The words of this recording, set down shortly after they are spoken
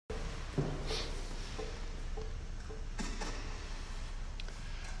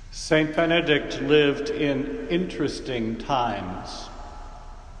Saint Benedict lived in interesting times.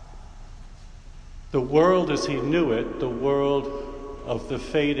 The world as he knew it, the world of the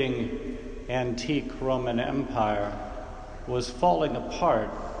fading antique Roman Empire, was falling apart.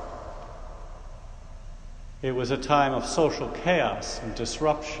 It was a time of social chaos and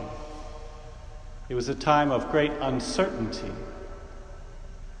disruption. It was a time of great uncertainty.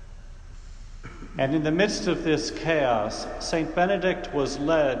 And in the midst of this chaos, Saint Benedict was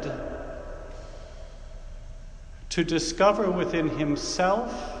led to discover within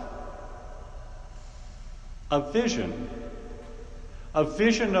himself a vision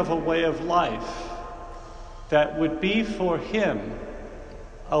of a way of life that would be for him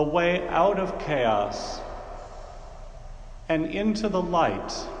a way out of chaos and into the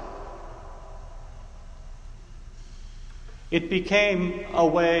light. It became a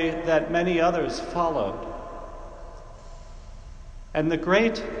way that many others followed. And the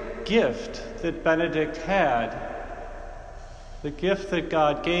great gift that Benedict had, the gift that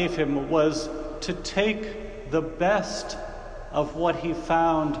God gave him, was to take the best of what he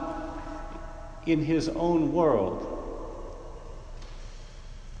found in his own world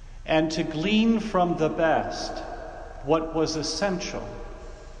and to glean from the best what was essential,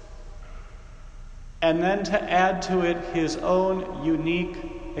 and then to add to it his own unique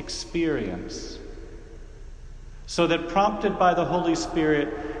experience, so that, prompted by the Holy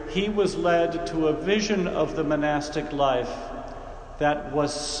Spirit, he was led to a vision of the monastic life that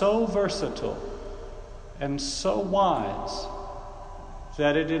was so versatile and so wise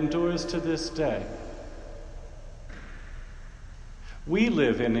that it endures to this day. We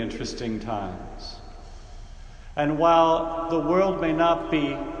live in interesting times, and while the world may not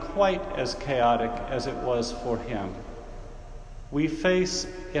be quite as chaotic as it was for him, we face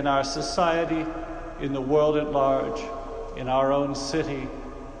in our society, in the world at large, in our own city,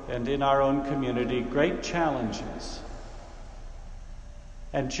 and in our own community, great challenges.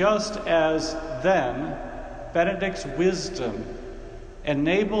 And just as then, Benedict's wisdom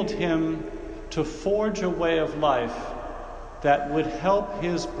enabled him to forge a way of life that would help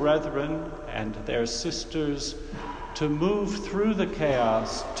his brethren and their sisters to move through the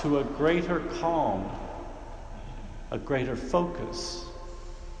chaos to a greater calm, a greater focus,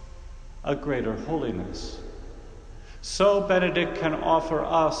 a greater holiness. So Benedict can offer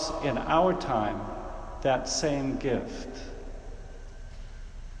us in our time that same gift.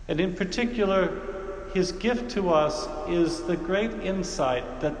 And in particular, his gift to us is the great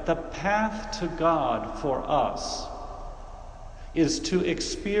insight that the path to God for us is to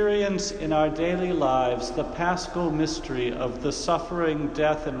experience in our daily lives the paschal mystery of the suffering,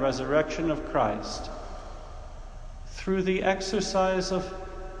 death, and resurrection of Christ through the exercise of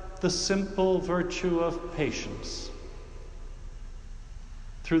the simple virtue of patience,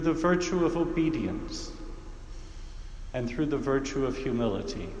 through the virtue of obedience, and through the virtue of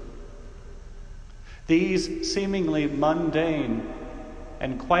humility. These seemingly mundane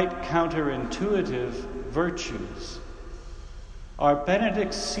and quite counterintuitive virtues are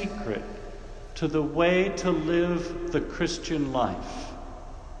Benedict's secret to the way to live the Christian life.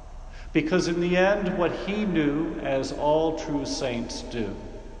 Because in the end, what he knew, as all true saints do,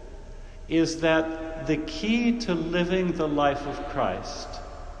 is that the key to living the life of Christ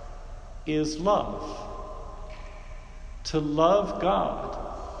is love. To love God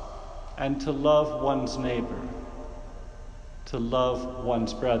and to love one's neighbor, to love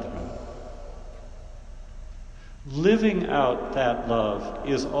one's brethren. Living out that love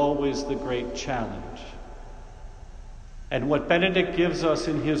is always the great challenge. And what Benedict gives us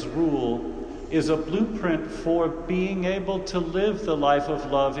in his rule is a blueprint for being able to live the life of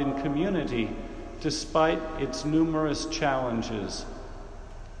love in community despite its numerous challenges.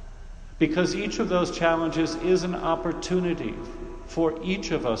 Because each of those challenges is an opportunity for each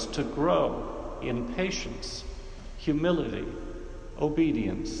of us to grow in patience, humility,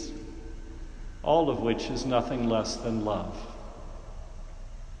 obedience, all of which is nothing less than love.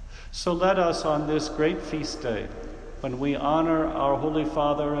 So let us, on this great feast day, when we honor our Holy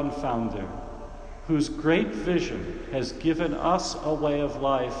Father and Founder, whose great vision has given us a way of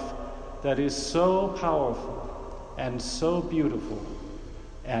life that is so powerful and so beautiful,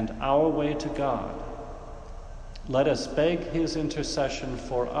 and our way to God, let us beg his intercession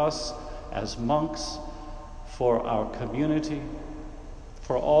for us as monks, for our community,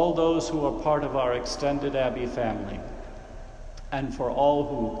 for all those who are part of our extended Abbey family, and for all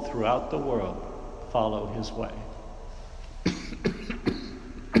who throughout the world follow his way.